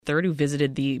III, who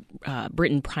visited the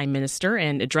Britain Prime Minister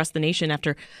and addressed the nation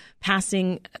after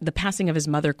the passing of his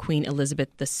mother, Queen Elizabeth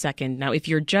II. Now, if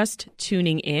you're just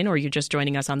tuning in or you're just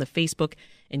joining us on the Facebook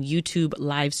and YouTube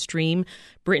live stream,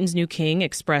 Britain's new king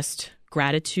expressed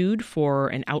gratitude for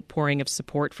an outpouring of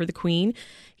support for the Queen.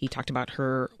 He talked about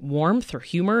her warmth, her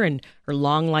humor, and her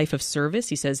long life of service.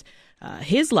 He says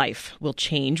his life will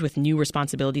change with new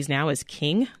responsibilities now as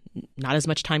king. Not as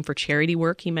much time for charity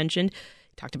work, he mentioned.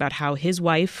 He talked about how his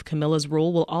wife, Camilla's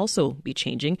role will also be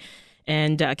changing.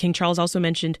 And King Charles also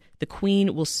mentioned the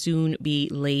Queen will soon be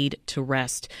laid to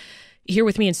rest. Here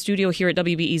with me in studio here at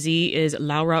WBEZ is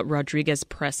Laura Rodríguez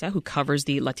Presa, who covers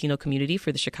the Latino community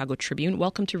for the Chicago Tribune.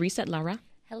 Welcome to Reset, Laura.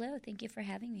 Hello, thank you for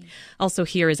having me. Also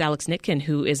here is Alex Nitkin,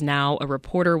 who is now a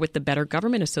reporter with the Better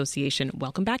Government Association.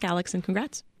 Welcome back, Alex, and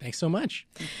congrats. Thanks so much.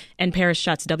 And Paris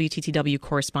Schutz, WTTW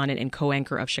correspondent and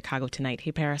co-anchor of Chicago Tonight.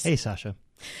 Hey, Paris. Hey, Sasha.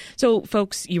 So,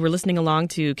 folks, you were listening along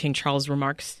to King Charles'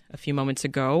 remarks a few moments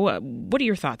ago. What are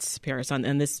your thoughts, Paris, on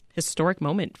this historic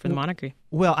moment for the monarchy?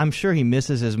 Well, I'm sure he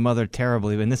misses his mother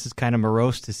terribly, and this is kind of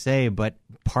morose to say, but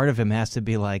part of him has to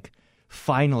be like,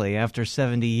 finally, after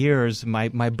 70 years,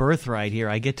 my birthright here,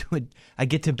 I get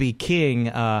to be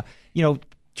king.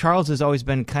 Charles has always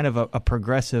been kind of a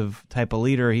progressive type of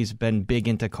leader. He's been big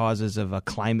into causes of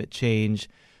climate change.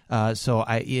 So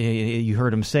you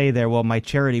heard him say there, well, my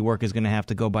charity work is going to have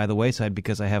to go by the wayside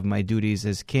because I have my duties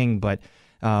as king. But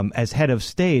as head of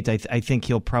state, I think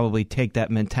he'll probably take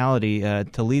that mentality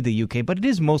to lead the UK. But it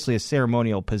is mostly a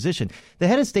ceremonial position. The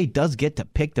head of state does get to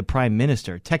pick the prime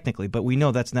minister, technically, but we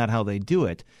know that's not how they do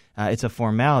it. It's a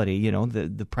formality.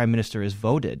 The prime minister is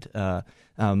voted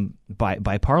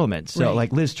by Parliament. So, right.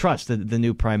 Like Liz Truss, the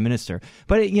new prime minister.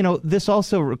 But, this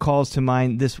also recalls to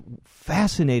mind this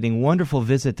fascinating, wonderful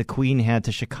visit the Queen had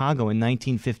to Chicago in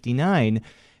 1959.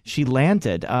 She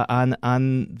landed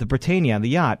on the Britannia, the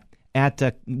yacht, at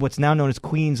what's now known as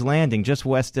Queen's Landing, just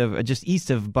east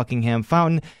of Buckingham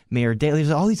Fountain. Mayor Daley,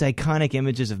 there's all these iconic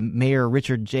images of Mayor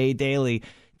Richard J. Daley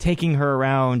taking her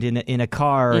around in a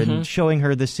car and showing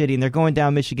her the city. And they're going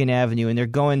down Michigan Avenue, and they're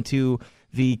going to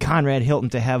the Conrad Hilton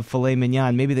to have filet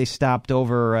mignon. Maybe they stopped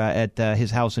over at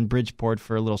his house in Bridgeport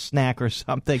for a little snack or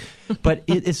something. But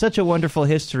it's such a wonderful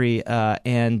history,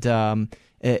 and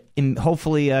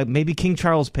hopefully maybe King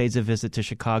Charles pays a visit to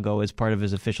Chicago as part of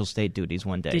his official state duties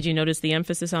one day. Did you notice the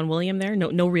emphasis on William there?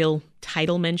 No real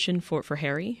title mention for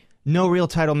Harry? No real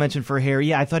title mention for Harry.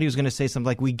 Yeah, I thought he was going to say something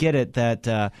like, we get it that,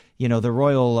 the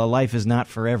royal life is not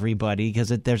for everybody, because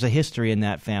there's a history in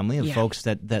that family of folks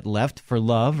that left for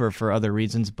love or for other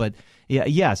reasons. But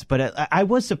yes, but I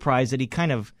was surprised that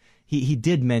he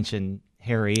did mention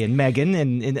Harry and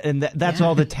Meghan, and that's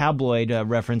all the tabloid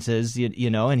references,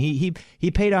 and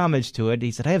he paid homage to it. He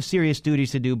said, I have serious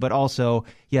duties to do, but also,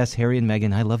 yes, Harry and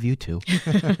Meghan, I love you too.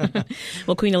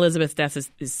 Well, Queen Elizabeth's death is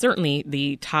certainly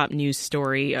the top news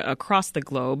story across the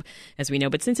globe, as we know.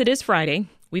 But since it is Friday,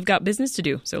 we've got business to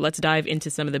do. So let's dive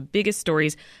into some of the biggest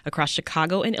stories across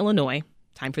Chicago and Illinois.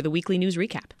 Time for the weekly news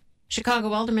recap.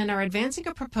 Chicago aldermen are advancing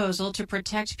a proposal to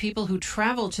protect people who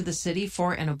travel to the city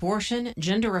for an abortion,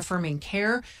 gender-affirming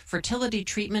care, fertility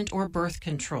treatment, or birth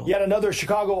control. Yet another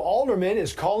Chicago alderman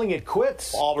is calling it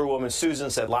quits. Alderwoman Susan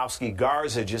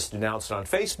Sedlowski-Garza just announced on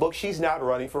Facebook she's not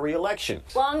running for re-election.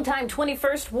 Longtime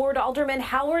 21st Ward Alderman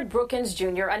Howard Brookins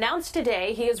Jr. announced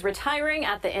today he is retiring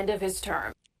at the end of his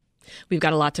term. We've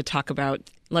got a lot to talk about.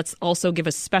 Let's also give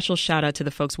a special shout out to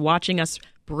the folks watching us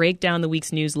break down the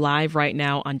week's news live right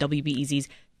now on WBEZ's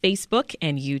Facebook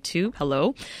and YouTube.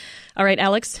 Hello. All right,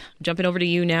 Alex, jumping over to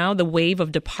you now. The wave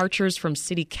of departures from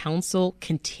city council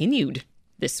continued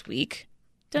this week.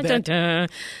 Dun, dun, dun.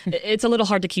 It's a little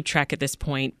hard to keep track at this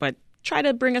point, but try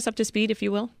to bring us up to speed, if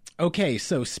you will. Okay,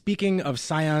 so speaking of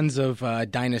scions of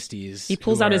dynasties... He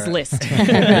pulls out his list.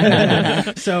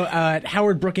 So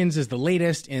Howard Brookins is the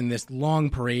latest in this long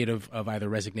parade of either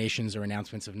resignations or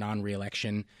announcements of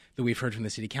non-re-election that we've heard from the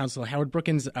city council. Howard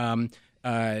Brookins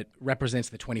represents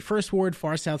the 21st Ward,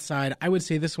 far south side. I would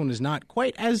say this one is not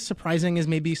quite as surprising as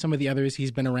maybe some of the others.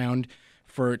 He's been around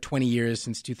for 20 years,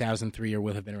 since 2003, or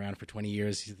will have been around for 20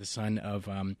 years. He's the son of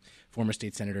former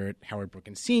state senator Howard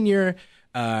Brookins Sr.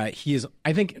 He is,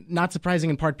 I think, not surprising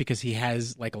in part because he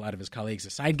has, like a lot of his colleagues, a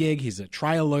side gig. He's a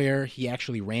trial lawyer. He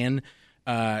actually ran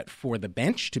for the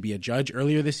bench to be a judge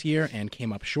earlier this year and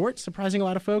came up short, surprising a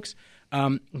lot of folks.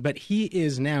 But he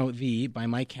is now by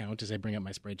my count, as I bring up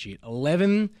my spreadsheet,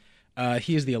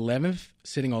 he is the 11th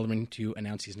sitting alderman to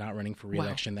announce he's not running for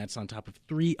re-election. Wow. That's on top of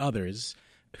 3 others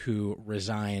who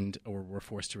resigned or were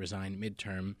forced to resign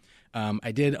midterm.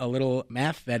 I did a little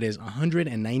math. That is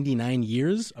 199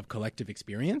 years of collective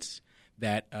experience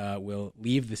that will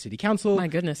leave the city council. My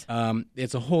goodness.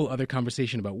 It's a whole other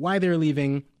conversation about why they're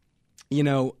leaving. You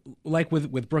know, like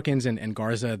with Brookins and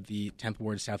Garza, the 10th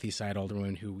Ward Southeast Side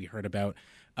alderwoman who we heard about,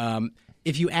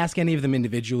 if you ask any of them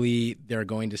individually, they're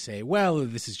going to say, well,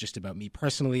 this is just about me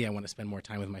personally. I want to spend more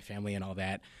time with my family and all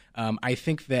that. I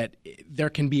think that there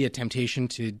can be a temptation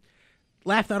to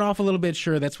laugh that off a little bit.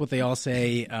 Sure, that's what they all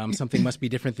say. Something must be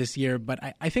different this year.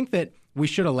 But I think that we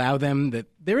should allow them that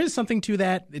there is something to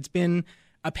that. It's been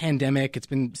a pandemic. It's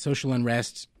been social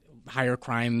unrest, higher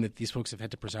crime that these folks have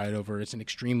had to preside over. It's an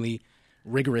extremely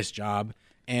rigorous job.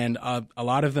 And a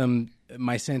lot of them,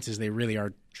 my sense is they really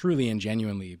are truly and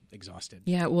genuinely exhausted.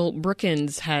 Yeah, well,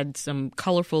 Brookins had some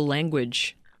colorful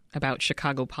language about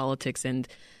Chicago politics and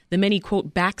the many,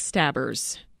 quote,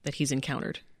 backstabbers that he's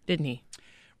encountered, didn't he?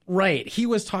 Right. He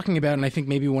was talking about, and I think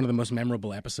maybe one of the most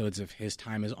memorable episodes of his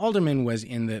time as alderman was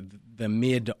in the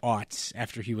mid-aughts,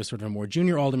 after he was sort of a more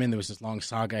junior alderman. There was this long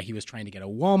saga. He was trying to get a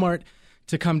Walmart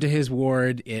to come to his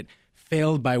ward. It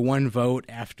failed by one vote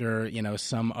after, you know,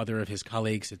 some other of his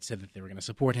colleagues had said that they were going to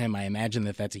support him. I imagine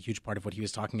that that's a huge part of what he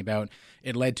was talking about.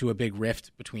 It led to a big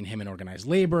rift between him and organized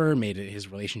labor, made his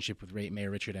relationship with Mayor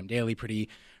Richard M. Daley pretty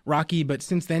rocky. But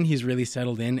since then, he's really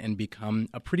settled in and become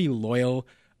a pretty loyal,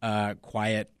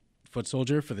 quiet foot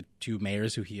soldier for the two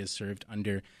mayors who he has served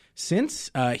under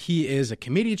since. He is a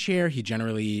committee chair. He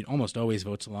generally almost always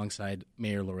votes alongside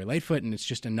Mayor Lori Lightfoot, and it's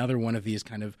just another one of these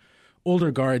kind of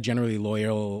older guard, generally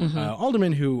loyal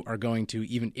aldermen who are going to,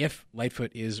 even if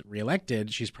Lightfoot is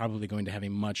reelected, she's probably going to have a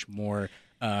much more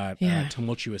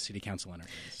tumultuous city council on her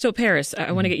hands. So, Paris,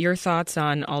 I want to get your thoughts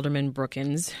on Alderman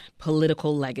Brookins'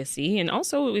 political legacy, and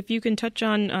also if you can touch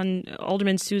on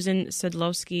Alderman Susan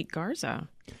Sedlowski-Garza.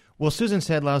 Well, Susan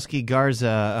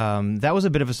Sedlowski-Garza, that was a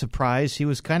bit of a surprise. She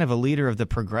was kind of a leader of the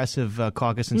Progressive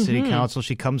Caucus in City Council.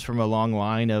 She comes from a long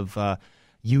line of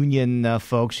union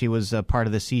folks. She was part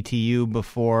of the CTU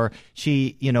before.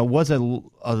 She, was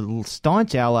a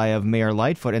staunch ally of Mayor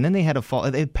Lightfoot, and then they had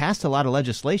they passed a lot of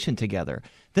legislation together.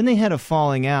 Then they had a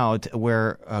falling out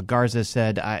where Garza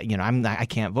said, I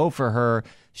can't vote for her.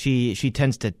 She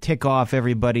tends to tick off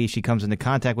everybody she comes into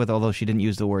contact with, although she didn't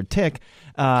use the word tick.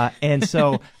 And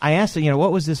so I asked her,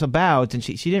 what was this about? And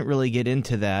she didn't really get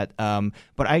into that.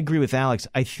 But I agree with Alex.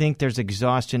 I think there's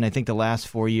exhaustion. I think the last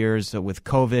 4 years with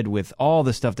COVID, with all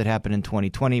the stuff that happened in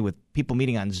 2020, with people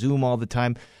meeting on Zoom all the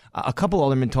time, a couple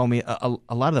aldermen told me a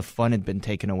lot of the fun had been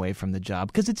taken away from the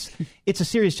job, because it's a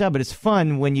serious job, but it's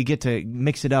fun when you get to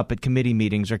mix it up at committee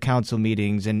meetings or council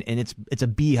meetings, and it's a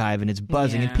beehive and it's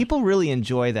buzzing, and people really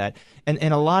enjoy that, and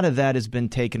a lot of that has been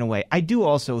taken away. I do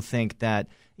also think that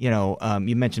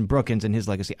you mentioned Brookins and his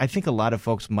legacy. I think a lot of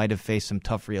folks might have faced some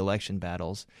tough re-election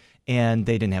battles, and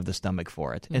they didn't have the stomach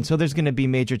for it, and so there's going to be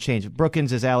major change.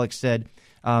 Brookins, as Alex said,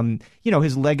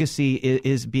 his legacy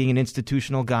is being an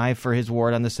institutional guy for his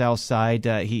ward on the South Side.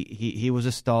 He was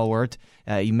a stalwart.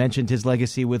 You mentioned his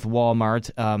legacy with Walmart,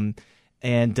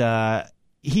 and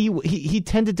he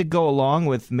tended to go along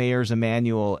with Mayors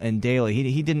Emanuel and Daley.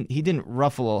 He didn't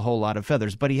ruffle a whole lot of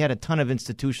feathers, but he had a ton of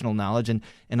institutional knowledge, and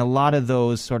a lot of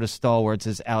those sort of stalwarts,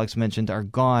 as Alex mentioned, are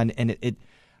gone. And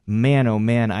man, oh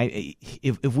man,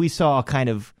 if we saw kind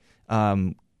of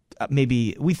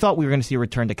maybe we thought we were going to see a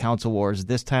return to council wars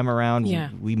this time around.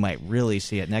 We might really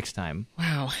see it next time.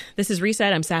 Wow. This is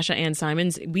Reset. I'm Sasha Ann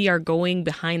Simons. We are going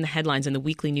behind the headlines in the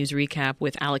weekly news recap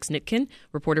with Alex Nitkin,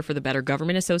 reporter for the Better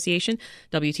Government Association,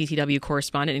 WTTW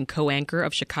correspondent and co-anchor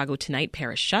of Chicago Tonight,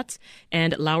 Paris Schutz,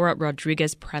 and Laura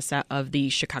Rodríguez Presa of the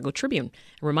Chicago Tribune.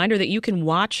 A reminder that you can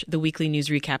watch the weekly news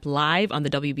recap live on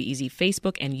the WBEZ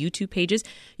Facebook and YouTube pages.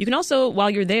 You can also, while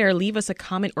you're there, leave us a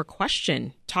comment or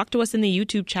question. Talk to us in the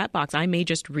YouTube chat box. I may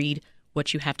just read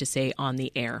what you have to say on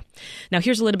the air. Now,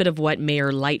 here's a little bit of what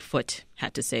Mayor Lightfoot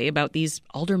had to say about these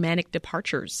aldermanic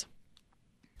departures.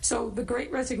 So the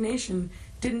Great Resignation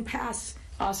didn't pass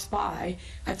us by.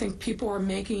 I think people are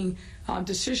making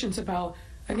decisions about,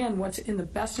 again, what's in the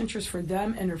best interest for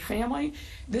them and their family.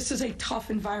 This is a tough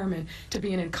environment to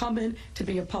be an incumbent, to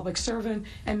be a public servant,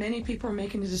 and many people are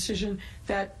making the decision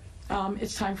that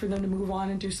it's time for them to move on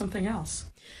and do something else.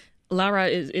 Laura,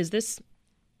 is this,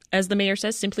 as the mayor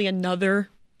says, simply another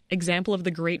example of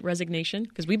the Great Resignation?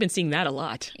 Because we've been seeing that a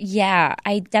lot. Yeah,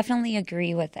 I definitely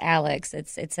agree with Alex.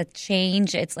 It's a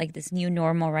change. It's like this new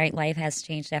normal, right? Life has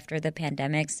changed after the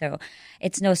pandemic. So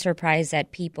it's no surprise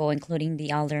that people, including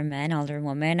the aldermen,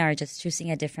 alderwomen, are just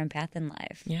choosing a different path in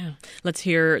life. Yeah. Let's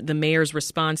hear the mayor's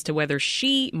response to whether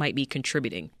she might be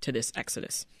contributing to this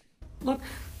exodus. Look,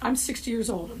 I'm 60 years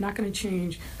old. I'm not going to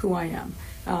change who I am.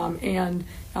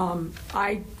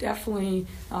 I definitely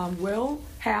will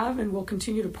have and will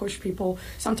continue to push people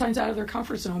sometimes out of their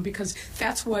comfort zone because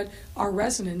that's what our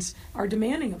residents are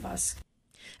demanding of us.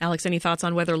 Alex, any thoughts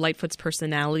on whether Lightfoot's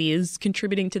personality is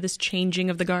contributing to this changing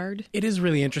of the guard? It is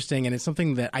really interesting, and it's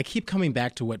something that I keep coming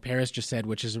back to what Paris just said,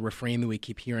 which is a refrain that we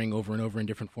keep hearing over and over in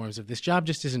different forms of this job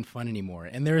just isn't fun anymore.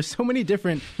 And there are so many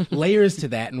different layers to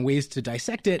that and ways to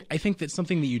dissect it. I think that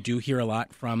something that you do hear a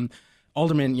lot from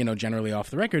aldermen, generally off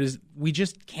the record, is we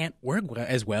just can't work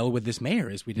as well with this mayor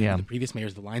as we did with the previous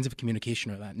mayors. The lines of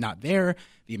communication are not there.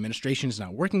 The administration is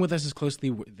not working with us as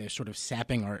closely. They're sort of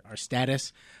sapping our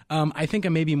status. I think a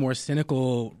maybe more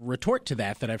cynical retort to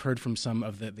that I've heard from some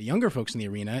of the younger folks in the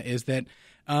arena is that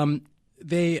some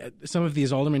of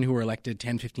these aldermen who were elected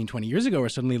 10, 15, 20 years ago are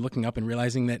suddenly looking up and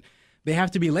realizing that they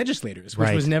have to be legislators,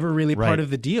 which was never really part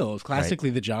of the deal. Classically,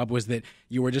 the job was that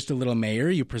you were just a little mayor,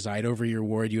 you preside over your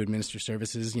ward, you administer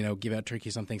services, give out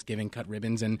turkeys on Thanksgiving, cut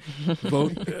ribbons, and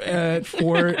vote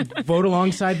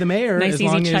alongside the mayor. Nice, easy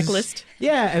checklist.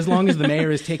 As long as the mayor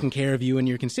is taking care of you and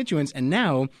your constituents. And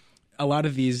now a lot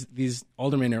of these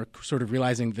aldermen are sort of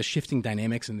realizing the shifting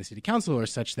dynamics in the city council are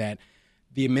such that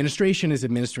the administration is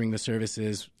administering the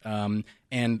services,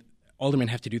 and aldermen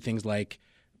have to do things like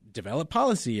develop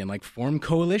policy and form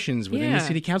coalitions within the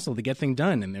city council to get things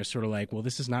done. And they're sort of like, well,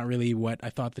 this is not really what I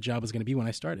thought the job was going to be when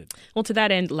I started. Well, to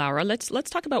that end, Laura, let's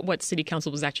talk about what city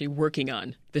council was actually working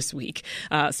on this week,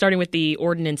 starting with the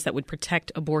ordinance that would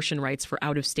protect abortion rights for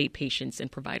out-of-state patients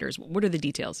and providers. What are the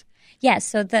details? Yes,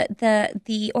 so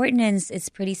the ordinance is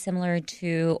pretty similar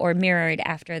to or mirrored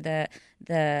after the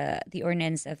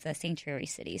ordinance of the sanctuary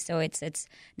city. So it's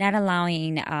not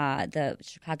allowing the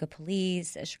Chicago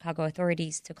police, Chicago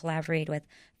authorities to collaborate with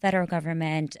federal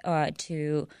government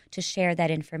to share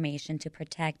that information to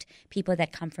protect people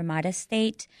that come from out of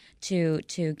state to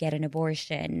get an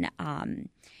abortion,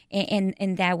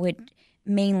 and that would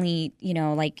mainly,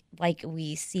 like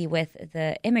we see with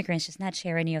the immigrants, just not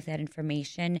share any of that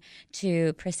information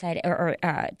to preside or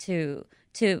to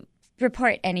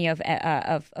report any of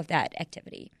that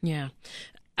activity. Yeah.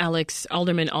 Alex,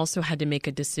 aldermen also had to make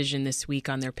a decision this week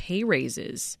on their pay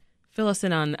raises. Fill us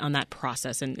in on that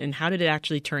process and how did it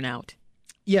actually turn out?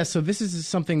 Yeah, so this is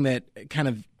something that kind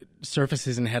of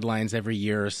surfaces in headlines every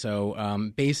year or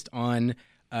so. Based on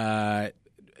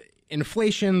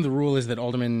inflation, the rule is that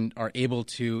aldermen are able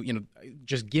to,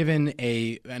 just given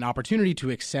an opportunity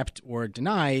to accept or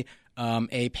deny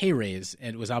a pay raise.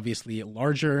 It was obviously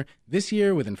larger this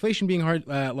year with inflation being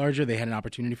larger. They had an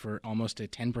opportunity for almost a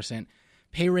 10%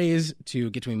 pay raise to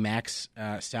get to a max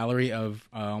salary of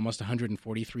almost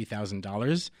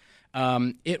 $143,000.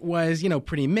 It was,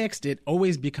 pretty mixed. It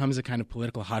always becomes a kind of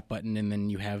political hot button, and then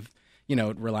you have,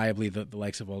 reliably the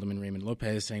likes of Alderman Raymond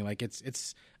Lopez saying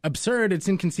it's absurd, it's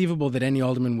inconceivable that any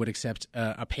alderman would accept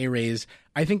a pay raise.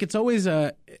 I think it's always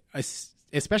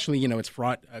especially, it's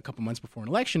fraught a couple months before an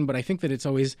election, but I think that it's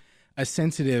always a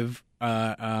sensitive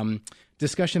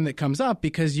discussion that comes up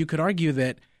because you could argue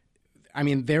that,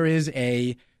 there is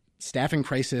a staffing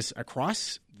crisis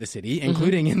across the city,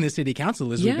 including in the city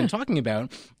council, as we've been talking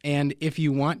about. And if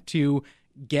you want to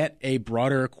get a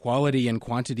broader quality and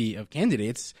quantity of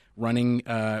candidates running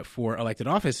for elected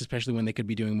office, especially when they could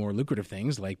be doing more lucrative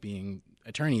things like being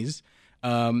attorneys,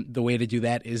 the way to do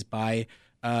that is by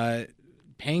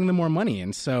paying them more money.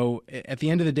 And so at the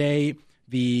end of the day,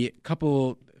 the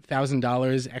couple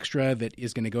 $1,000 extra that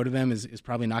is going to go to them is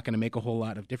probably not going to make a whole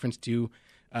lot of difference to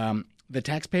the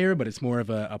taxpayer, but it's more of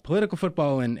a political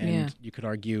football and you could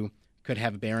argue could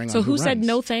have a bearing on who runs. Said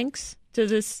no thanks to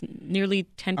this nearly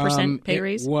 10% pay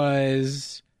raise? It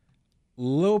was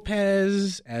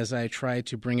Lopez, as I try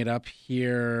to bring it up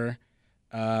here.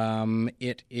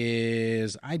 It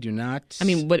is, I do not...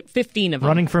 15 of them.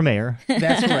 Running for mayor.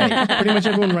 That's right. Pretty much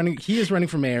everyone running. He is running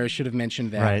for mayor. I should have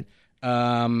mentioned that.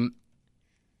 Right.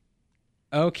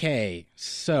 Okay,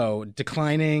 so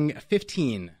declining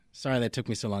 15. Sorry that took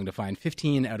me so long to find.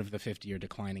 15 out of the 50 are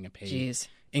declining a pay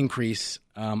increase.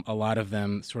 A lot of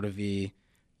them sort of the...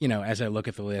 as I look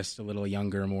at the list, a little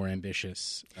younger, more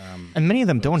ambitious. And many of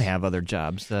them don't have other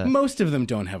jobs. Most of them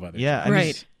don't have other jobs.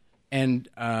 Right. And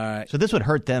so this would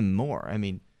hurt them more.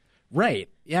 Right.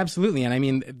 Yeah, absolutely.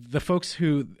 And the folks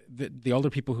the older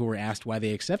people who were asked why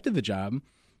they accepted the job,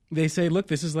 they say, look,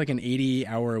 this is like an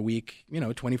 80-hour-a-week,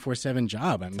 24/7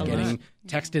 job. I'm getting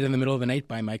texted in the middle of the night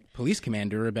by my police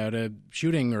commander about a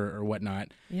shooting or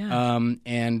whatnot. Yeah.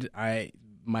 And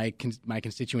my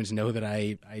constituents know that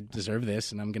I deserve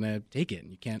this, and I'm going to take it.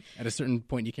 And at a certain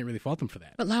point, you can't really fault them for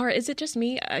that. But Laura, is it just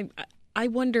me? I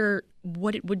wonder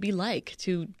what it would be like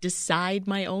to decide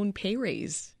my own pay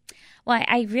raise. Well,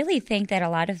 I really think that a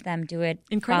lot of them do it.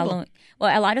 Incredible.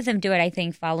 A lot of them do it, I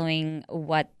think, following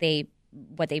what they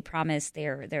promise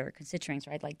their constituents,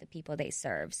 right? Like the people they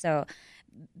serve. So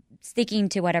sticking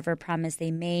to whatever promise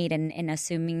they made and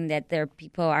assuming that their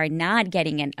people are not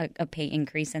getting a pay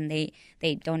increase and they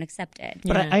don't accept it.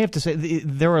 But I have to say,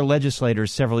 there were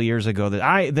legislators several years ago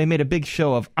that they made a big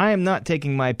show of, I am not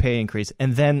taking my pay increase.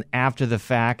 And then after the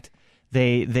fact,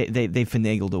 they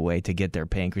finagled a way to get their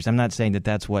pay increase. I'm not saying that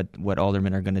that's what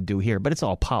aldermen are going to do here, but it's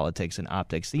all politics and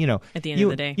optics. You know, at the end of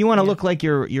the day, you want to look like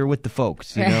you're with the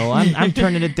folks. You know, I'm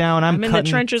turning it down. I'm in the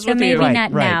trenches with maybe you. Maybe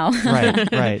not now.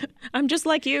 Right. I'm just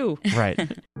like you. Right.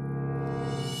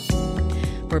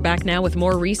 We're back now with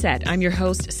more Reset. I'm your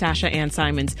host, Sasha Ann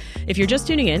Simons. If you're just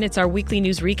tuning in, it's our weekly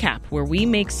news recap where we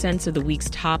make sense of the week's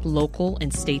top local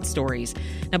and state stories.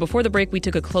 Now, before the break, we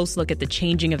took a close look at the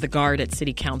changing of the guard at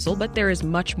City Council, but there is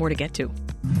much more to get to.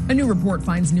 A new report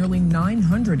finds nearly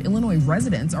 900 Illinois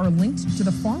residents are linked to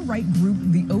the far-right group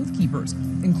The Oath Keepers,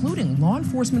 including law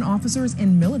enforcement officers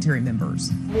and military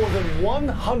members. More than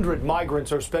 100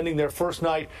 migrants are spending their first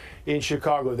night in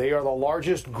Chicago. They are the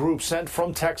largest group sent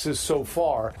from Texas so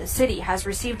far. The city has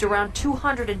received around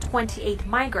 228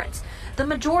 migrants, the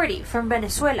majority from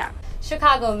Venezuela.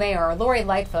 Chicago Mayor Lori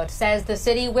Lightfoot says the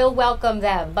city will welcome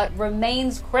them, but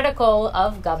remains critical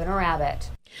of Governor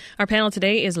Abbott. Our panel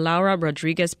today is Laura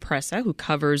Rodríguez Presa, who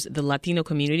covers the Latino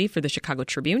community for the Chicago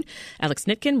Tribune, Alex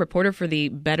Nitkin, reporter for the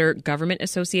Better Government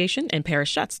Association, and Paris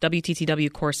Schutz,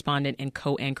 WTTW correspondent and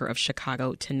co-anchor of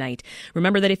Chicago Tonight.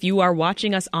 Remember that if you are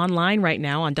watching us online right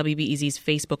now on WBEZ's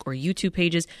Facebook or YouTube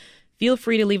pages, feel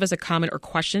free to leave us a comment or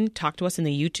question. Talk to us in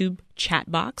the YouTube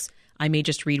chat box. I may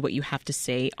just read what you have to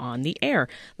say on the air,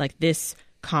 like this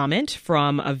comment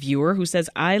from a viewer who says,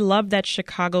 I love that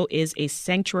Chicago is a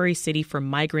sanctuary city for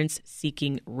migrants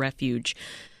seeking refuge.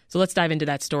 So let's dive into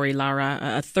that story, Laura.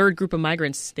 A third group of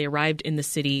migrants, they arrived in the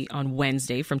city on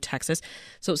Wednesday from Texas.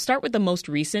 So start with the most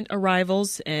recent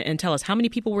arrivals and tell us how many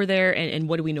people were there and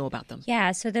what do we know about them?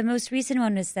 Yeah, so the most recent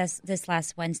one was this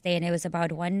last Wednesday, and it was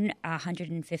about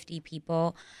 150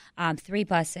 people, 3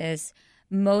 buses,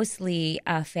 mostly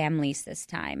families this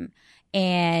time.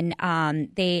 And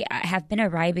they have been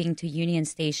arriving to Union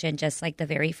Station just like the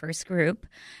very first group.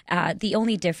 The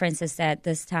only difference is that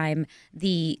this time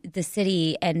the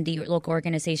city and the local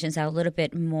organizations are a little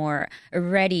bit more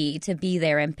ready to be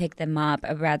there and pick them up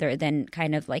rather than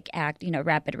kind of like act,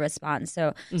 rapid response.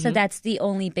 So that's the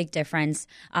only big difference.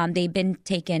 They've been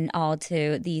taken all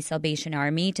to the Salvation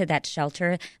Army, to that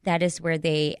shelter. That is where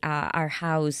they are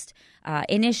housed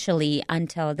initially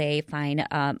until they find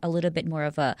a little bit more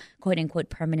of a quote-unquote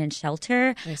permanent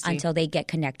shelter until they get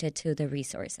connected to the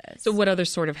resources. So what other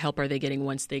sort of help are they getting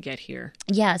once they get here?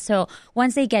 Yeah, so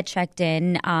once they get checked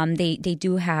in, they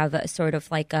do have sort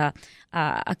of like a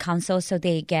council, so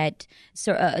they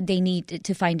need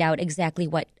to find out exactly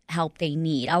what help they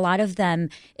need. A lot of them,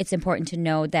 it's important to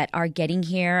know, that are getting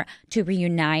here to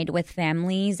reunite with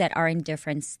families that are in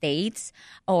different states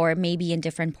or maybe in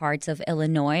different parts of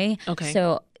Illinois. Okay.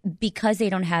 So because they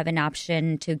don't have an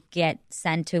option to get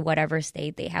sent to whatever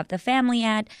state they have the family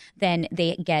at, then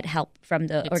they get help from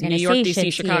the organizations New York,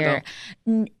 DC, Chicago.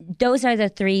 here. Those are the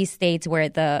 3 states where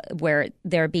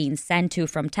they're being sent to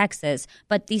from Texas.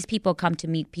 But these people come to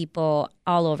meet people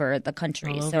all over the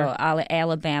country. So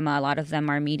Alabama, a lot of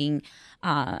them are meeting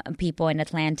people in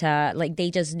Atlanta. Like, they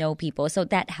just know people. So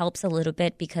that helps a little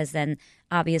bit, because then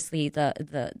obviously the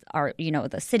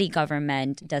city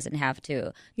government doesn't have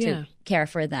to care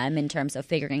for them in terms of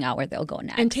figuring out where they'll go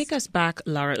next. And take us back,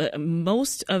 Laura.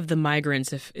 Most of the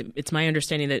migrants, if it's my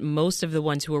understanding that most of the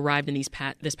ones who arrived in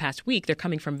this past week, they're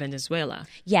coming from Venezuela.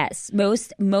 Yes,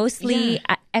 mostly.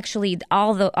 Actually,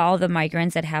 all the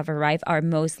migrants that have arrived are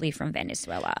mostly from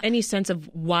Venezuela. Any sense of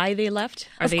why they left?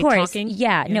 Of course, talking?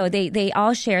 Yeah. No, they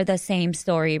all share the same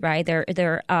story, right?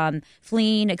 They're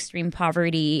fleeing extreme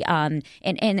poverty, and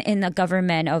the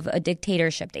government of a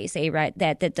dictatorship, they say, right?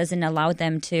 That doesn't allow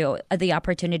them the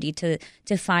opportunity to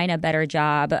find a better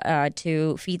job,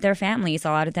 to feed their families. A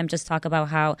lot of them just talk about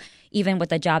how even with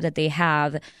the job that they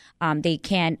have, they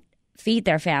can't feed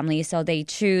their families, so they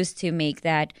choose to make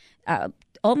that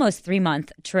almost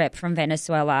 3-month trip from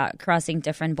Venezuela, crossing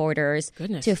different borders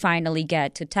to finally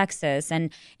get to Texas.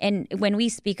 And when we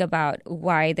speak about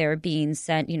why they're being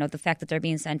sent, the fact that they're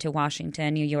being sent to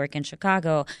Washington, New York, and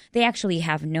Chicago, they actually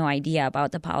have no idea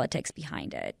about the politics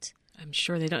behind it. I'm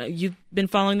sure they don't. You've been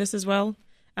following this as well,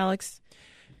 Alex?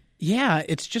 Yeah,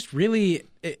 it's just really,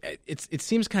 it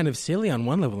seems kind of silly on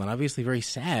one level, and obviously very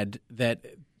sad that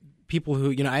people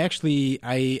who,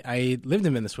 I lived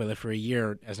in Venezuela for a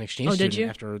year as an exchange student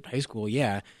after high school,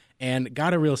 and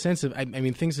got a real sense of, I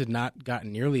mean, things had not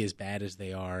gotten nearly as bad as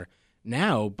they are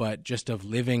now, but just of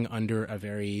living under a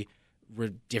very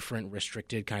different,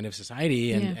 restricted kind of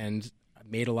society, and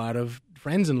made a lot of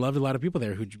friends and loved a lot of people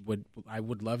there who I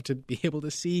would love to be able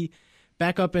to see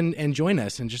back up and join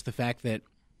us. And just the fact that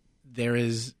there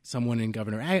is someone in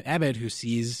Governor Abbott who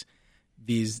sees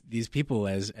these people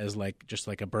as like just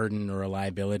like a burden or a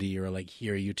liability, or like,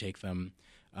 here, you take them,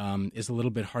 is a little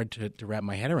bit hard to wrap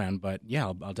my head around. But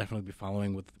I'll definitely be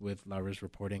following with Laura's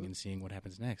reporting and seeing what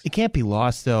happens next. It can't be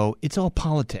lost, though. It's all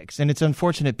politics, and it's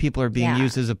unfortunate people are being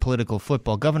used as a political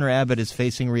football. Governor Abbott is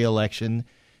facing re-election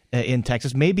in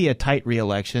Texas, maybe a tight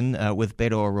re-election with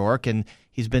Beto O'Rourke, and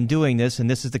he's been doing this, and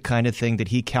this is the kind of thing that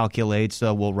he calculates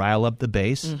will rile up the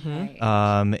base,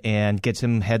 and gets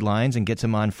him headlines and gets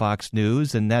him on Fox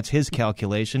News, and that's his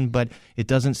calculation. But it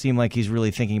doesn't seem like he's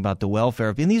really thinking about the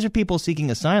welfare. And these are people seeking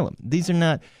asylum. These are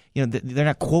not, they're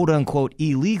not quote unquote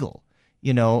illegal.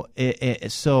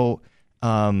 So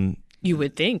you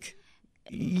would think,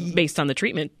 based on the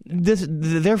treatment.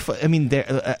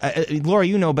 Laura,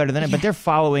 you know better than I, but they're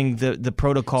following the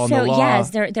protocol and the law. So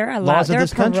yes, they're allowed. They're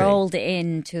paroled country.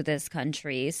 into this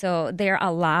country, so they're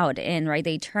allowed in. Right,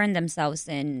 they turn themselves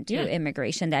into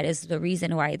immigration. That is the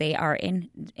reason why they are in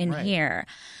here.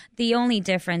 The only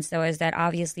difference, though, is that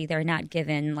obviously they're not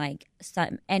given like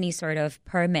any sort of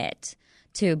permit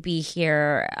to be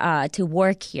here, to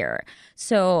work here.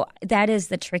 So that is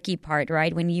the tricky part,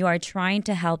 right? When you are trying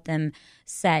to help them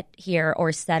set here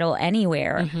or settle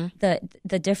anywhere,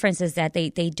 the difference is that they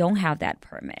don't have that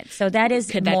permit. So that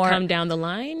is Could more, that come down the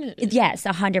line? Yes,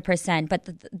 100%. But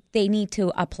they need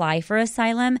to apply for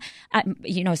asylum,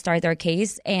 start their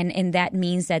case, and that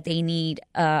means that they need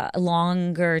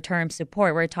longer term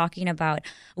support. We're talking about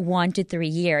 1 to 3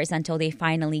 years until they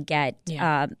finally get,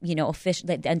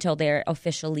 until they're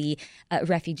officially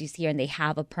refugees here and they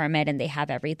have a permit and they have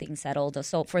everything settled.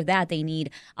 So for that, they need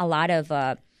a lot of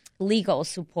legal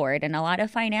support and a lot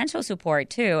of financial support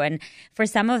too. And for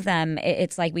some of them,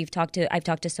 it's like I've talked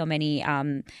to so many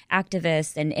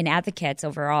activists and advocates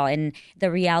overall. And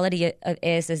the reality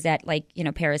is that, like,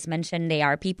 Paris mentioned, they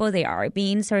are people, they are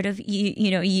being sort of,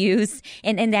 used.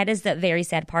 And that is the very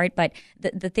sad part. But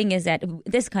the thing is that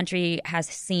this country has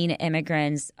seen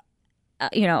immigrants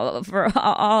for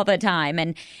all the time.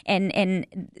 And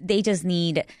they just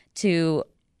need to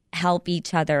help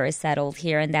each other settled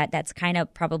here, and that's kind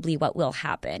of probably what will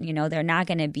happen. They're not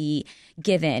going to be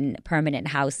given permanent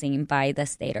housing by the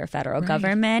state or federal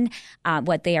government.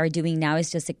 What they are doing now is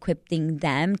just equipping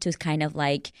them to kind of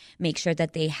like make sure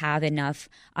that they have enough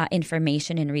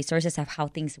information and resources of how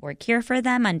things work here for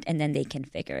them, and then they can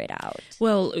figure it out.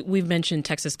 Well, we've mentioned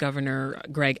Texas Governor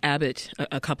Greg Abbott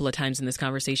a couple of times in this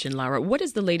conversation, Laura. What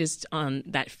is the latest on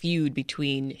that feud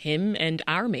between him and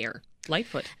our mayor,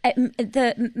 Lightfoot?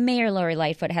 The Mayor Lori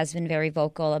Lightfoot has been very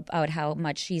vocal about how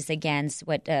much she's against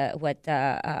what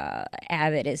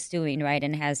Abbott is doing, right,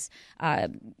 and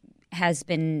has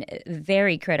been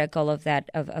very critical of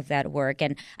that work.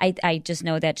 And I just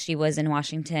know that she was in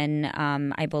Washington,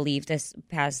 I believe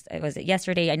was it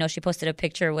yesterday? I know she posted a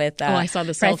picture with I saw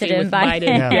the President selfie with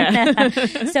Biden.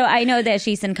 Yeah. So I know that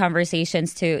she's in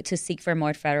conversations to seek for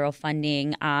more federal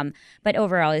funding. But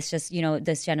overall, it's just,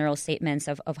 this general statements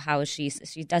of how she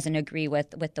doesn't agree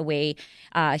with the way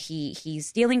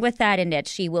he's dealing with that, and that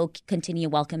she will continue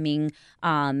welcoming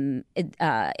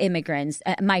migrants,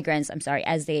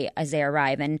 as they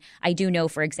arrive. And I do know,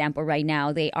 for example, right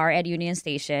now they are at Union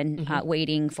Station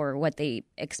waiting for what they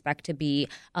expect to be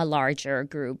a larger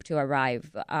group to arrive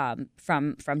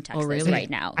from Texas right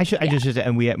now.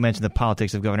 And we mentioned the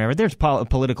politics of Governor Abbott. There's a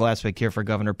political aspect here for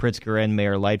Governor Pritzker and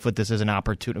Mayor Lightfoot. This is an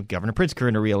opportunity. Governor Pritzker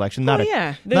in a re-election, not a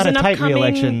tight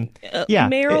re-election.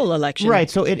 Mayoral election. Right.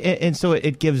 So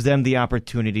it gives them the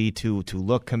opportunity to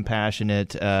look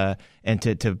compassionate and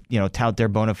to tout their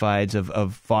bona fides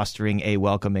of fostering a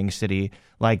welcoming city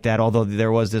like that. Although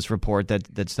there was this report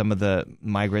that some of the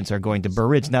migrants are going to Burr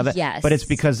Ridge now. But it's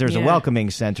because there's a welcoming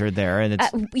center there, and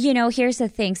it's here's the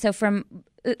thing. So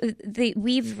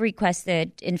we've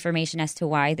requested information as to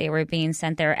why they were being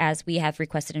sent there, as we have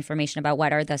requested information about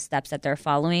what are the steps that they're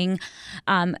following.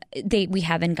 We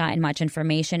haven't gotten much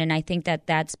information, and I think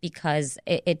that's because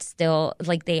it's still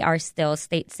like they are still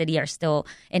city are still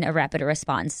in a rapid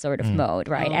response sort of mode,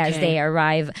 right? As they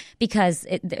arrive, because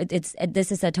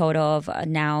this is a total of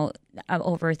now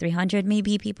over 300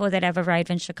 maybe people that have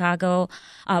arrived in Chicago.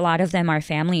 A lot of them are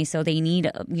families, so they need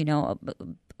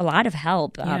a lot of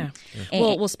help.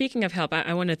 Well, speaking of help,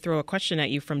 I want to throw a question at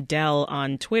you from Dell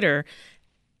on Twitter.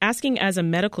 asking as a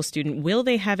medical student, will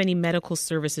they have any medical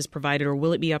services provided, or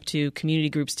will it be up to community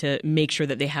groups to make sure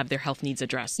that they have their health needs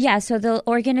addressed? Yeah, so the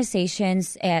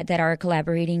organizations that are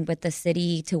collaborating with the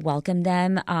city to welcome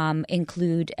them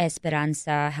include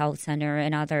Esperanza Health Center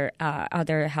and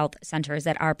other health centers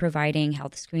that are providing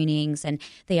health screenings, and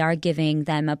they are giving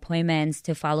them appointments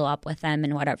to follow up with them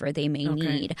and whatever they may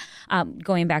need.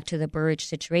 Going back to the Burridge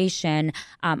situation,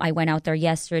 I went out there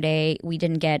yesterday. We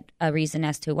didn't get a reason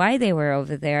as to why they were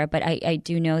over there, but I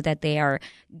do know that they are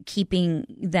keeping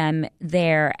them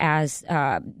there as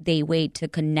they wait to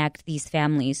connect these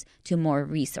families to more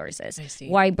resources. I see.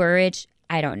 Why Burridge?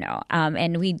 I don't know.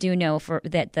 And we do know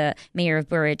that the mayor of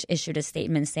Burridge issued a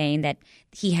statement saying that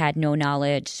he had no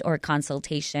knowledge or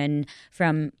consultation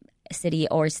from city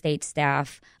or state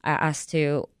staff as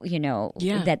to,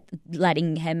 that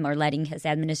letting him or letting his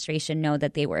administration know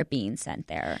that they were being sent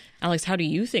there. Alex, how do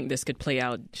you think this could play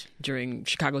out during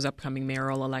Chicago's upcoming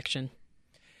mayoral election?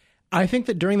 I think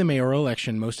that during the mayoral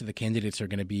election, most of the candidates are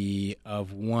going to be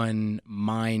of one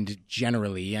mind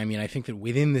generally. I mean, I think that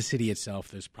within the city itself,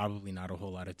 there's probably not a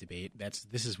whole lot of debate.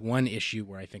 This is one issue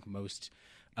where I think most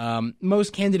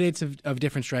candidates of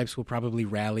different stripes will probably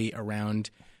rally around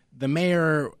the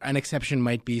mayor. An exception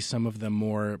might be some of the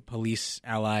more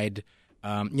police-allied.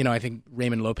 I think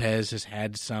Raymond Lopez has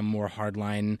had some more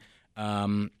hardline,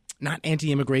 not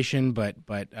anti-immigration, but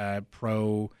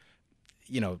pro,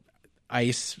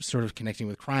 ICE sort of connecting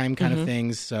with crime kind of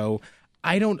things. So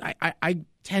I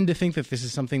tend to think that this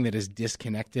is something that is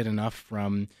disconnected enough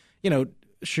from,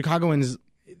 Chicagoans.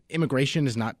 Immigration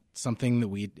is not something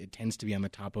that it tends to be on the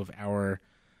top of our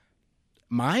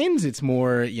minds. It's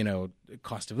more,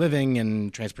 cost of living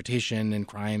and transportation and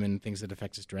crime and things that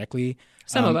affect us directly.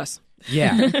 Some of us.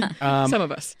 Yeah. Some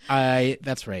of us.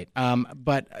 That's right.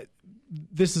 But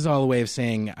this is all a way of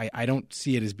saying I don't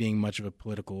see it as being much of a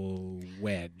political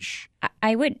wedge.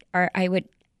 I would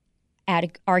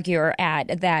argue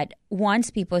that once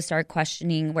people start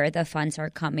questioning where the funds are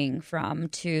coming from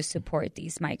to support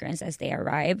these migrants as they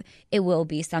arrive, it will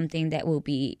be something that will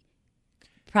be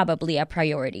probably a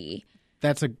priority.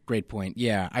 That's a great point.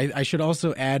 Yeah. I should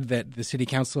also add that the city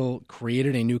council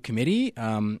created a new committee,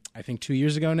 I think 2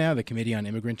 years ago now, the Committee on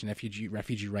Immigrant and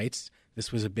Refugee Rights.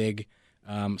 This was a big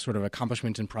sort of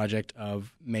accomplishment and project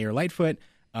of Mayor Lightfoot.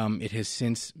 It has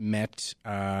since met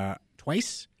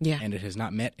twice, and it has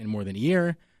not met in more than a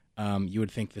year. You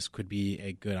would think this could be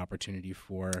a good opportunity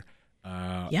for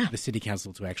the city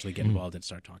council to actually get involved and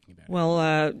start talking about it.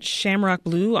 Well, Shamrock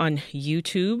Blue on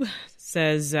YouTube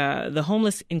says the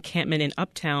homeless encampment in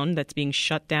Uptown that's being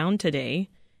shut down today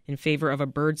in favor of a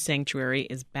bird sanctuary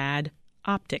is bad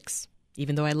optics,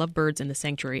 even though I love birds and the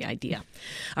sanctuary idea.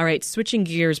 All right, switching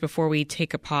gears before we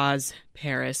take a pause,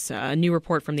 Paris. A new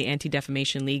report from the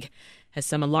Anti-Defamation League has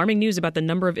some alarming news about the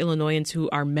number of Illinoisans who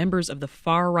are members of the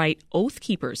far-right Oath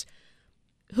Keepers.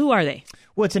 Who are they?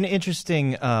 Well, it's an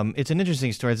interesting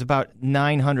story. It's about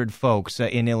 900 folks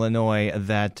in Illinois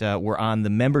that were on the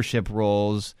membership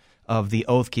rolls of the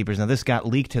Oath Keepers. Now, this got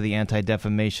leaked to the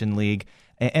Anti-Defamation League.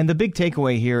 And the big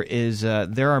takeaway here is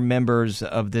there are members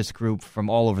of this group from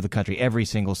all over the country, every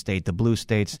single state, the blue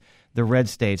states, the red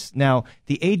states. Now,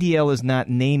 the ADL is not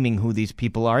naming who these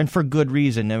people are, and for good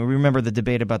reason. Now, remember the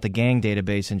debate about the gang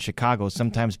database in Chicago.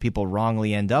 Sometimes people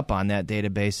wrongly end up on that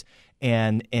database,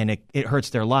 and it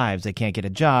hurts their lives. They can't get a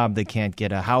job. They can't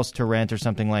get a house to rent or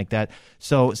something like that.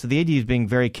 So the ADL is being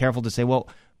very careful to say, well,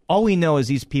 all we know is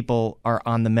these people are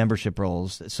on the membership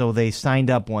rolls, so they signed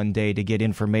up one day to get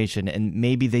information, and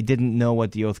maybe they didn't know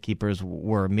what the Oath Keepers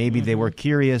were. Maybe they were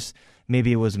curious.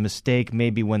 Maybe it was a mistake.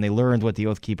 Maybe when they learned what the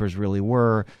Oath Keepers really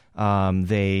were, then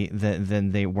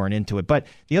they weren't into it. But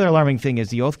the other alarming thing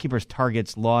is the Oath Keepers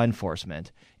targets law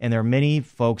enforcement, and there are many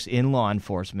folks in law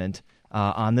enforcement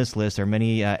on this list. There are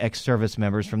many ex-service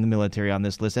members from the military on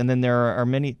this list, and then there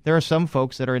are some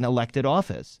folks that are in elected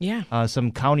office. Yeah,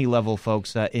 some county level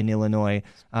folks in Illinois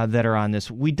that are on this.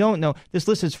 We don't know. This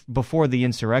list is before the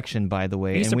insurrection, by the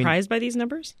way. Are you surprised by these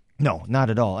numbers? No, not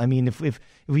at all. I mean, if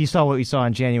we saw what we saw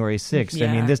on January 6th,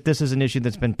 I mean, this is an issue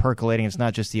that's been percolating. It's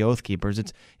not just the Oath Keepers.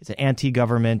 It's an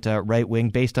anti-government right wing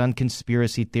based on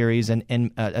conspiracy theories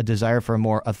and a desire for a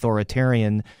more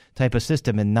authoritarian type of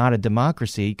system and not a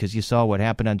democracy, because you saw what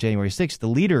happened on January 6th. The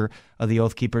leader of the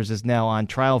Oath Keepers is now on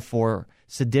trial for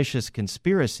seditious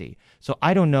conspiracy. So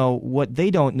I don't know. What they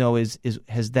don't know is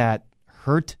has that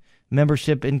hurt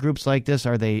membership in groups like this?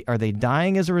 Are they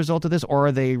dying as a result of this, or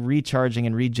are they recharging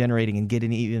and regenerating and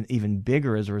getting even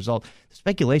bigger as a result? The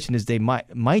speculation is they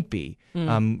might be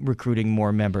recruiting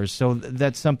more members. So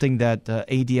that's something that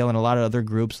ADL and a lot of other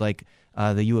groups like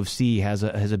The U of C has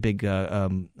a big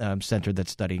center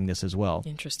that's studying this as well.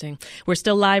 Interesting. We're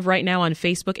still live right now on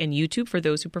Facebook and YouTube for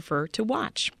those who prefer to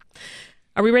watch.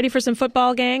 Are we ready for some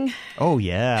football, gang? Oh,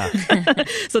 yeah.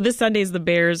 So this Sunday is the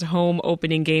Bears' home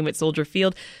opening game at Soldier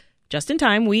Field. Just in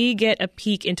time, we get a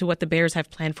peek into what the Bears have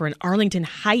planned for an Arlington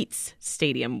Heights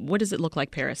stadium. What does it look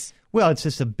like, Paris? Well, it's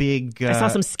just a big... I saw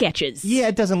some sketches. Yeah,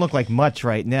 it doesn't look like much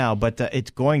right now, but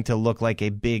it's going to look like a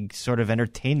big sort of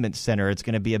entertainment center. It's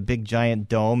going to be a big, giant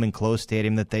dome, enclosed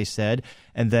stadium that they said,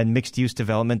 and then mixed-use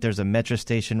development. There's a metro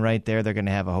station right there. They're going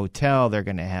to have a hotel. They're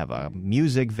going to have a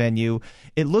music venue.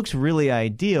 It looks really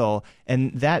ideal,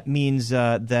 and that means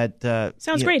that...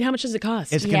 Sounds great. How much does it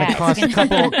cost? It's going to cost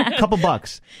a couple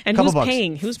bucks. And who's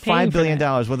paying? Who's paying $5 billion.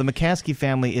 Well, the McCaskey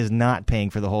family is not paying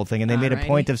for the whole thing, and they made a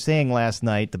point of saying last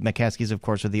night, the McCaskies, of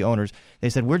course, are the owners.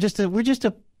 They said we're just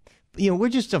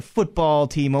a football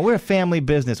team, or we're a family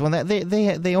business. Well,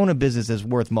 they own a business that's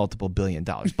worth multiple $1 billion.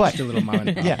 But a little mom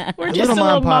and pop. Yeah, we're just a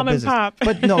little mom and pop.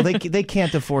 But no, they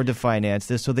can't afford to finance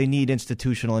this, so they need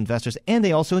institutional investors, and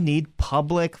they also need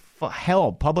public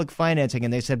help, public financing.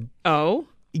 And they said, oh.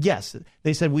 Yes.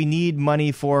 They said we need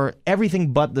money for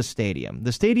everything but the stadium.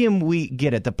 The stadium, we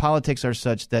get it. The politics are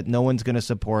such that no one's going to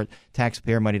support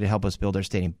taxpayer money to help us build our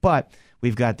stadium. But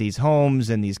we've got these homes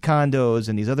and these condos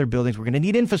and these other buildings. We're going to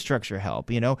need infrastructure help.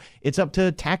 It's up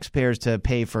to taxpayers to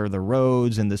pay for the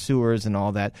roads and the sewers and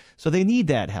all that. So they need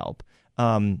that help.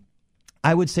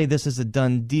 I would say this is a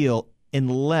done deal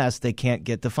unless they can't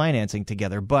get the financing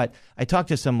together. But I talked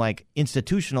to some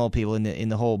institutional people in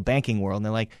the whole banking world, and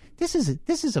they're like, this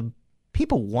is a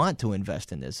people want to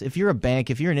invest in this. If you're a bank,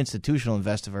 if you're an institutional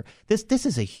investor, this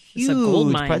is a huge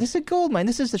gold mine. This is a gold mine.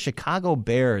 This is the Chicago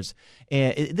Bears.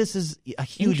 This is a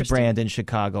huge brand in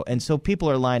Chicago, and so people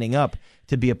are lining up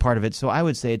to be a part of it. So I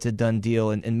would say it's a done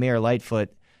deal. And Mayor Lightfoot,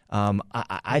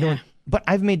 I don't. But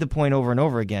I've made the point over and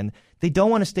over again. They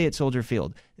don't want to stay at Soldier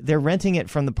Field. They're renting it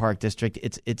from the Park District.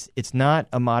 It's not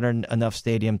a modern enough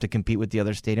stadium to compete with the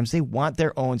other stadiums. They want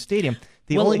their own stadium.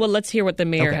 Well, let's hear what the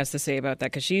mayor has to say about that,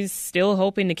 because she's still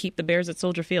hoping to keep the Bears at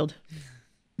Soldier Field.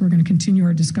 We're going to continue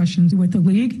our discussions with the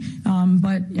league.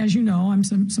 But as you know, I'm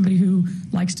somebody who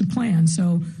likes to plan.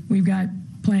 So we've got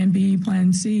Plan B,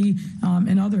 Plan C,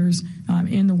 and others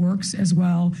in the works as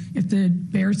well if the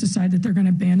Bears decide that they're going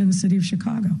to abandon the city of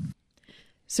Chicago.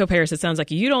 So, Paris, it sounds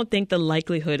like you don't think the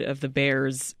likelihood of the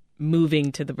Bears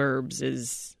moving to the burbs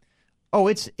is... Oh,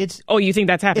 it's. Oh, you think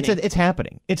that's happening? It's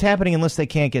happening. It's happening unless they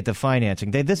can't get the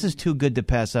financing. This is too good to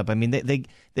pass up. I mean,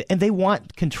 they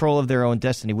want control of their own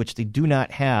destiny, which they do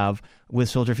not have with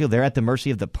Soldier Field. They're at the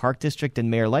mercy of the Park District and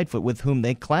Mayor Lightfoot, with whom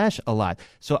they clash a lot.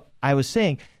 So I was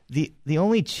saying the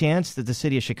only chance that the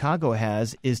city of Chicago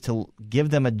has is to give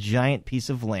them a giant piece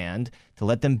of land to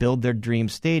let them build their dream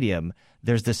stadium.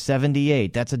 There's the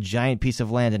 78. That's a giant piece of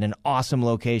land in an awesome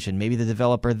location. Maybe the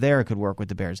developer there could work with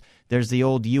the Bears. There's the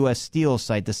old U.S. Steel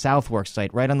site, the Southworks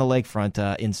site, right on the lakefront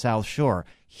in South Shore.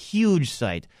 Huge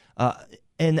site.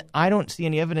 And I don't see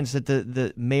any evidence that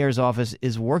the mayor's office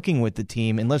is working with the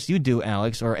team, unless you do,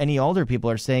 Alex, or any alder people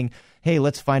are saying, hey,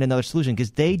 let's find another solution,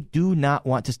 because they do not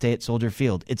want to stay at Soldier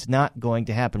Field. It's not going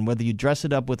to happen, whether you dress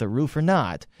it up with a roof or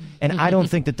not. And I don't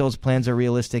think that those plans are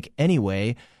realistic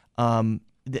anyway.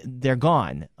 They're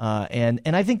gone, and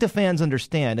I think the fans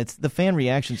understand. It's the fan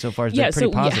reaction so far has been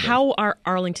pretty positive. How are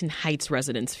Arlington Heights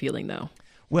residents feeling, though?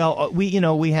 Well, we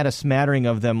had a smattering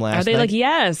of them last night. Are they like,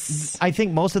 yes? I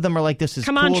think most of them are like, this is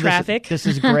Come cool. on, traffic. This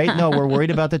is great. No, we're worried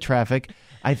about the traffic.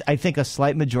 I think a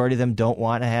slight majority of them don't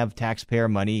want to have taxpayer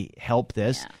money help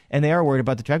this, and they are worried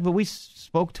about the traffic. But we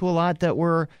spoke to a lot that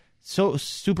were so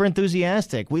super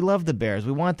enthusiastic. We love the Bears.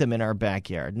 We want them in our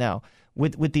backyard. Now,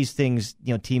 with these things,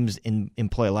 teams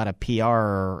employ a lot of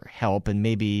PR help, and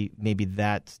maybe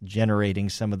that's generating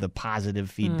some of the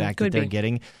positive feedback that they're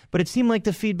getting. But it seemed like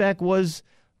the feedback was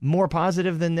more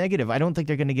positive than negative. I don't think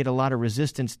they're going to get a lot of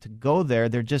resistance to go there.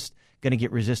 They're just going to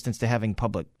get resistance to having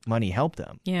public money help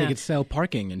them. Yeah. They could sell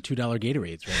parking and $2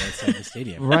 Gatorades right outside the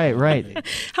stadium. Right.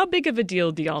 How big of a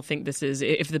deal do y'all think this is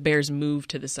if the Bears move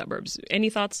to the suburbs?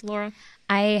 Any thoughts, Laura?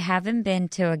 I haven't been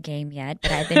to a game yet,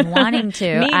 but I've been wanting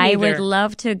to. I would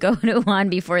love to go to one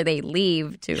before they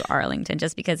leave to Arlington,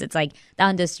 just because it's like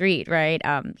down the street, right,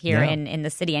 here in the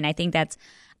city. And I think that's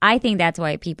I think that's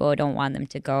why people don't want them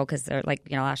to go, because they're like,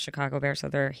 last Chicago Bears, so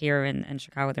they're here in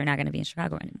Chicago. They're not going to be in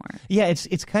Chicago anymore. Yeah,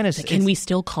 it's kind of. Can we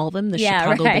still call them the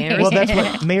Chicago Bears? Well, that's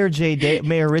what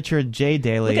Mayor Richard J.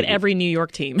 Daley. Look at every New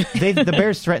York team. The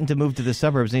Bears threatened to move to the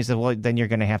suburbs, and he said, "Well, then you're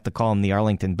going to have to call them the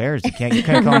Arlington Bears. You can't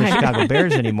call them the Chicago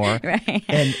Bears anymore." Right.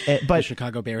 But the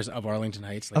Chicago Bears of Arlington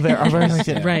Heights, of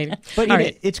Arlington, right? But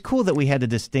it's cool that we had the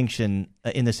distinction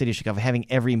in the city of Chicago having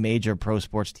every major pro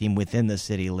sports team within the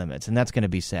city limits, and that's going to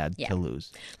be sad to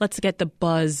lose. Let's get the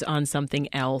buzz on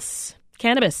something else.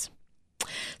 Cannabis.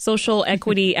 Social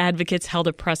equity advocates held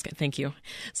a press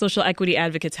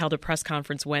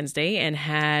conference Wednesday and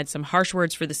had some harsh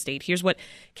words for the state. Here's what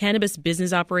cannabis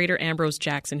business operator Ambrose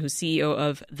Jackson, who's CEO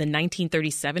of the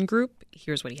 1937 Group,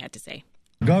 here's what he had to say.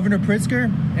 Governor Pritzker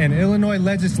and Illinois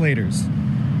legislators,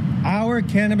 our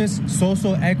cannabis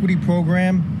social equity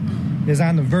program is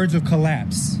on the verge of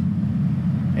collapse.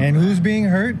 And who's being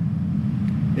hurt?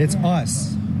 It's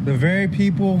us, the very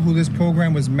people who this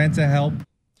program was meant to help.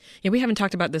 Yeah, we haven't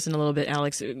talked about this in a little bit,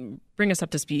 Alex. Bring us up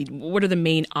to speed. What are the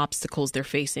main obstacles they're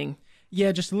facing?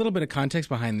 Yeah, just a little bit of context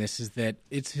behind this is that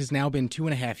it has now been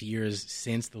 2.5 years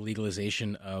since the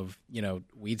legalization of,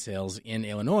 weed sales in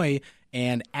Illinois.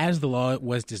 And as the law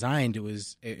was designed,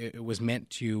 it was meant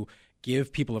to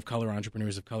give people of color,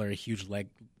 entrepreneurs of color, a huge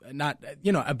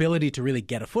ability to really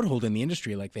get a foothold in the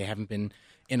industry like they haven't been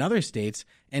in other states.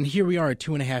 And here we are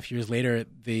 2.5 years later,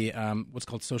 the what's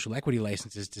called social equity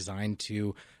licenses designed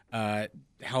to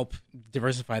help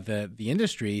diversify the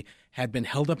industry had been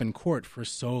held up in court for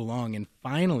so long. And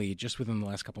finally, just within the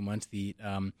last couple months, the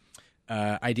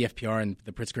IDFPR and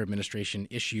the Pritzker administration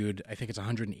issued, I think it's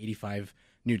 185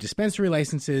 new dispensary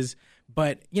licenses.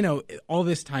 But, all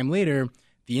this time later,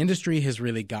 the industry has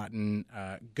really gotten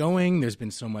going. There's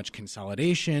been so much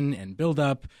consolidation and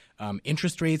buildup.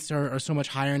 Interest rates are so much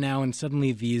higher now, and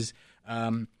suddenly these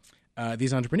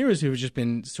entrepreneurs who have just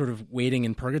been sort of waiting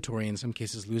in purgatory, in some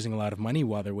cases losing a lot of money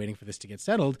while they're waiting for this to get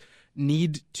settled,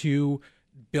 need to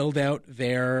build out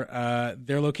their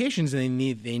locations, and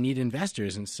they need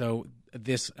investors. And so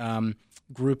this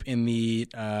group in the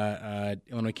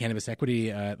Illinois Cannabis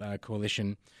Equity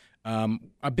Coalition.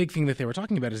 A big thing that they were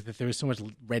talking about is that there is so much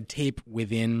red tape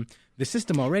within the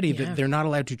system already that they're not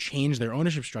allowed to change their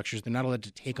ownership structures. They're not allowed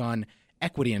to take on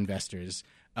equity investors.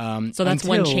 So that's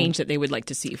one change that they would like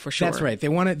to see for sure. That's right. They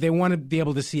want to be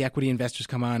able to see equity investors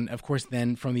come on. Of course,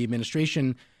 then from the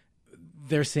administration,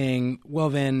 they're saying, well,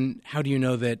 then how do you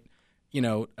know that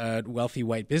a wealthy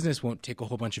white business won't take a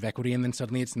whole bunch of equity, and then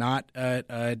suddenly it's not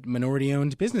a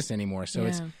minority-owned business anymore. So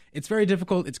it's very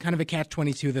difficult. It's kind of a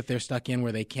catch-22 that they're stuck in,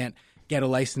 where they can't get a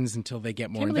license until they get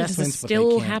more investments. This is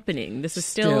still happening. This is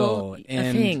still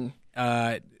a thing.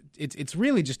 It's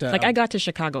really just like I got to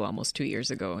Chicago almost 2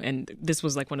 years ago, and this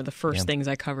was like one of the first things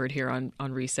I covered here on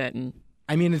Reset. And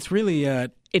I mean, it's really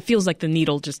it feels like the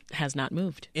needle just has not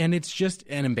moved. And it's just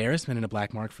an embarrassment and a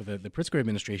black mark for the Pritzker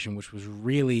administration, which was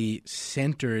really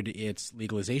centered its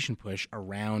legalization push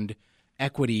around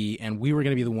equity, and we were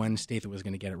going to be the one state that was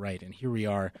going to get it right. And here we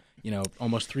are,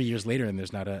 almost 3 years later, and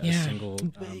there's not a single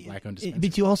black-owned dispensary.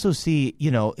 But you also see,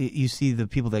 you see the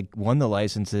people that won the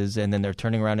licenses, and then they're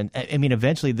turning around. And I mean,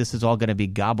 eventually this is all going to be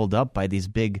gobbled up by these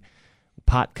big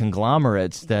pot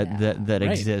conglomerates that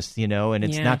exist, and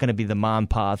it's not going to be the mom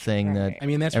pa thing that I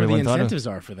mean, that's where the incentives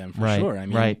are for them, for sure. I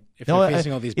mean, if they're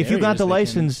facing all these barriers, if you got the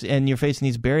license and you're facing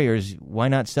these barriers, why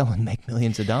not sell and make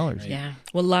millions of dollars? Right. Yeah.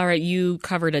 Well, Laura, you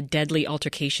covered a deadly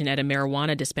altercation at a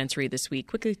marijuana dispensary this week.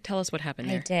 Quickly tell us what happened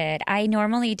there. I did. I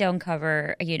normally don't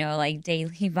cover, like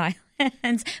daily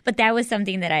violence. But that was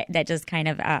something that just kind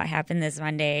of happened this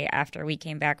Monday after we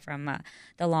came back from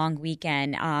the long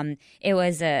weekend. It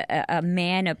was a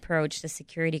man approached the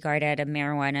security guard at a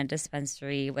marijuana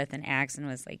dispensary with an axe and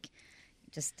was like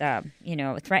just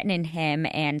threatening him,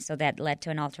 and so that led to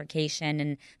an altercation.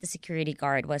 And the security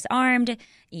guard was armed.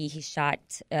 He shot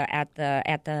at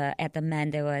the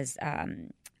man that was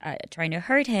trying to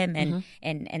hurt him, and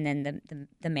then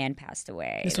the man passed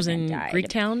away. This was in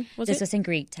Greektown, This was in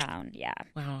Greektown, yeah.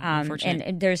 Wow, unfortunate.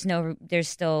 And there's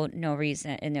still no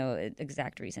reason, no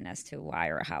exact reason as to why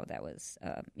or how that was,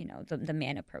 the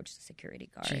man approached the security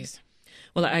guard. Jeez.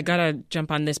 Well, I got to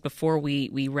jump on this before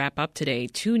we wrap up today.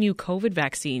 2 new COVID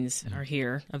vaccines are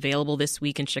here, available this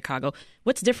week in Chicago.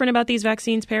 What's different about these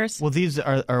vaccines, Paris? Well, these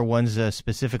are ones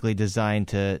specifically designed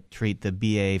to treat the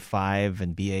BA5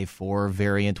 and BA4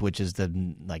 variant, which is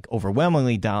the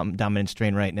overwhelmingly dominant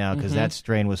strain right now, because that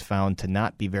strain was found to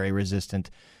not be very resistant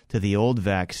to the old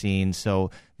vaccine.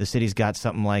 So the city's got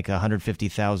something like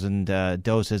 150,000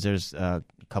 doses. There's a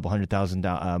couple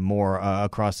 100,000 more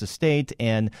across the state.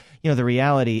 And, the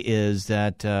reality is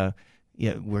that,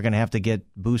 we're going to have to get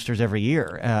boosters every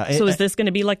year. So is this going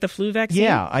to be like the flu vaccine?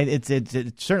 Yeah,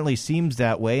 it certainly seems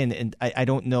that way, and I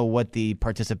don't know what the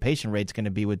participation rate's going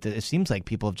to be with it. It seems like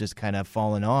people have just kind of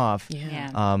fallen off.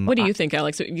 Yeah. What do you think,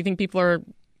 Alex? Do you think people are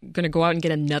going to go out and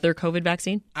get another COVID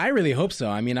vaccine? I really hope so.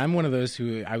 I mean, I'm one of those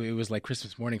who it was like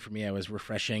Christmas morning for me. I was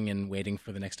refreshing and waiting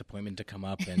for the next appointment to come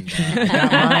up, and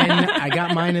I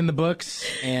got mine in the books,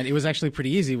 and it was actually pretty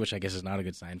easy, which I guess is not a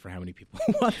good sign for how many people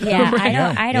want them.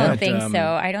 Yeah, I don't think so.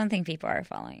 I don't think people are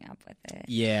following up with it.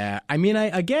 Yeah, I mean,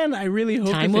 I really hope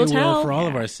Time that will they tell. will for all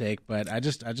of our sake, but I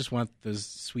just want those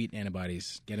sweet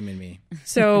antibodies. Get them in me.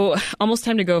 So almost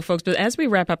time to go, folks. But as we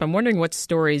wrap up, I'm wondering what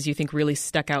stories you think really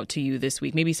stuck out to you this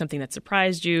week. Maybe something that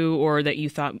surprised you or that you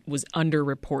thought was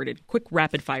underreported. Quick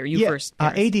rapid fire. You first.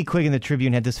 A.D. Quigg in the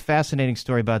Tribune had this fascinating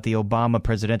story about the Obama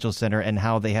Presidential Center and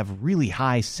how they have really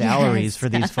high salaries for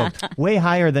these folks, way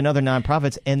higher than other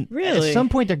nonprofits. And at some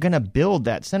point they're going to build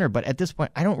that center, but at this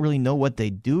point I don't really know what they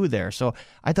do there. So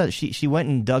I thought she went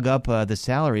and dug up the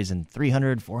salaries and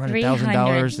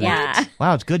 $300,000-$400,000. Yeah.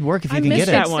 Wow, it's good work if you can get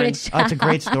it. That one. It's a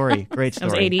great story. Great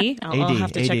story. That was AD. I'll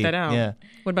have to check that out. Yeah.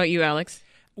 What about you, Alex?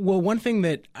 Well, one thing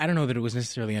that I don't know that it was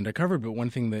necessarily undercovered, but one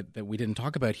thing that we didn't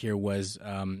talk about here was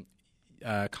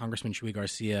Congressman Chuy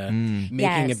Garcia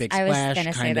making a big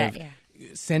splash, kind of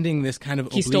sending this kind of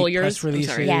oblique press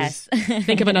releases. Yes.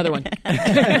 Think of another one.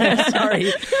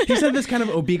 Sorry. He said this kind of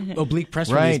oblique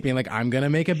press release being like, I'm going to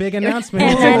make a big announcement.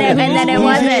 and then it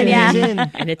wasn't,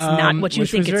 And it's not what you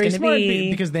think it's going to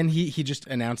be. Because then he just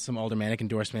announced some aldermanic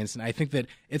endorsements, and I think that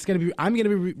it's going to be, I'm going to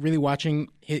be really watching,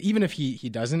 even if he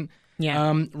doesn't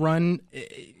run,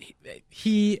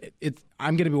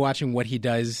 I'm going to be watching what he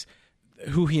does,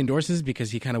 who he endorses,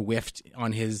 because he kind of whiffed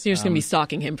on his... So you're just going to be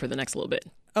stalking him for the next little bit.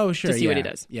 Oh, sure. To see what he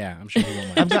does. Yeah, I'm sure he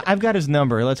will mind. I've got his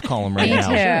number. Let's call him right Me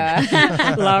now.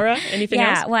 too. Laura, anything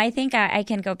else? Yeah, well, I think I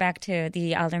can go back to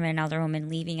the alderman and alderwoman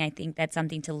leaving. I think that's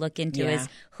something to look into is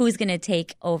who's going to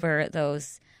take over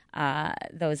those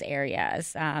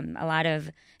areas.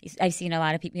 I've seen a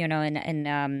lot of people,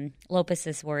 in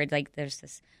Lopez's word, like there's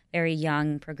this very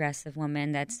young progressive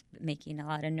woman that's making a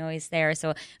lot of noise there.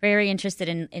 So very interested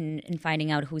in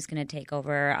finding out who's going to take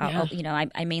over.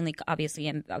 I mainly obviously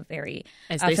am very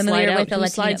familiar with the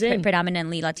Latino,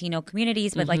 predominantly Latino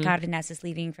communities, but like Cardenas is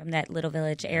leaving from that little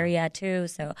village area too.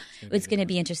 So it's going to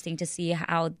be interesting to see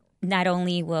how not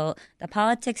only will the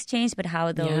politics change, but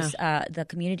how those the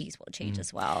communities will change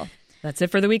as well. That's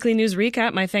it for the Weekly News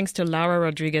Recap. My thanks to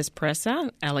Laura Rodríguez Presa,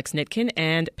 Alex Nitkin,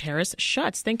 and Paris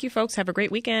Schutz. Thank you, folks. Have a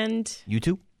great weekend. You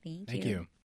too. Thank you.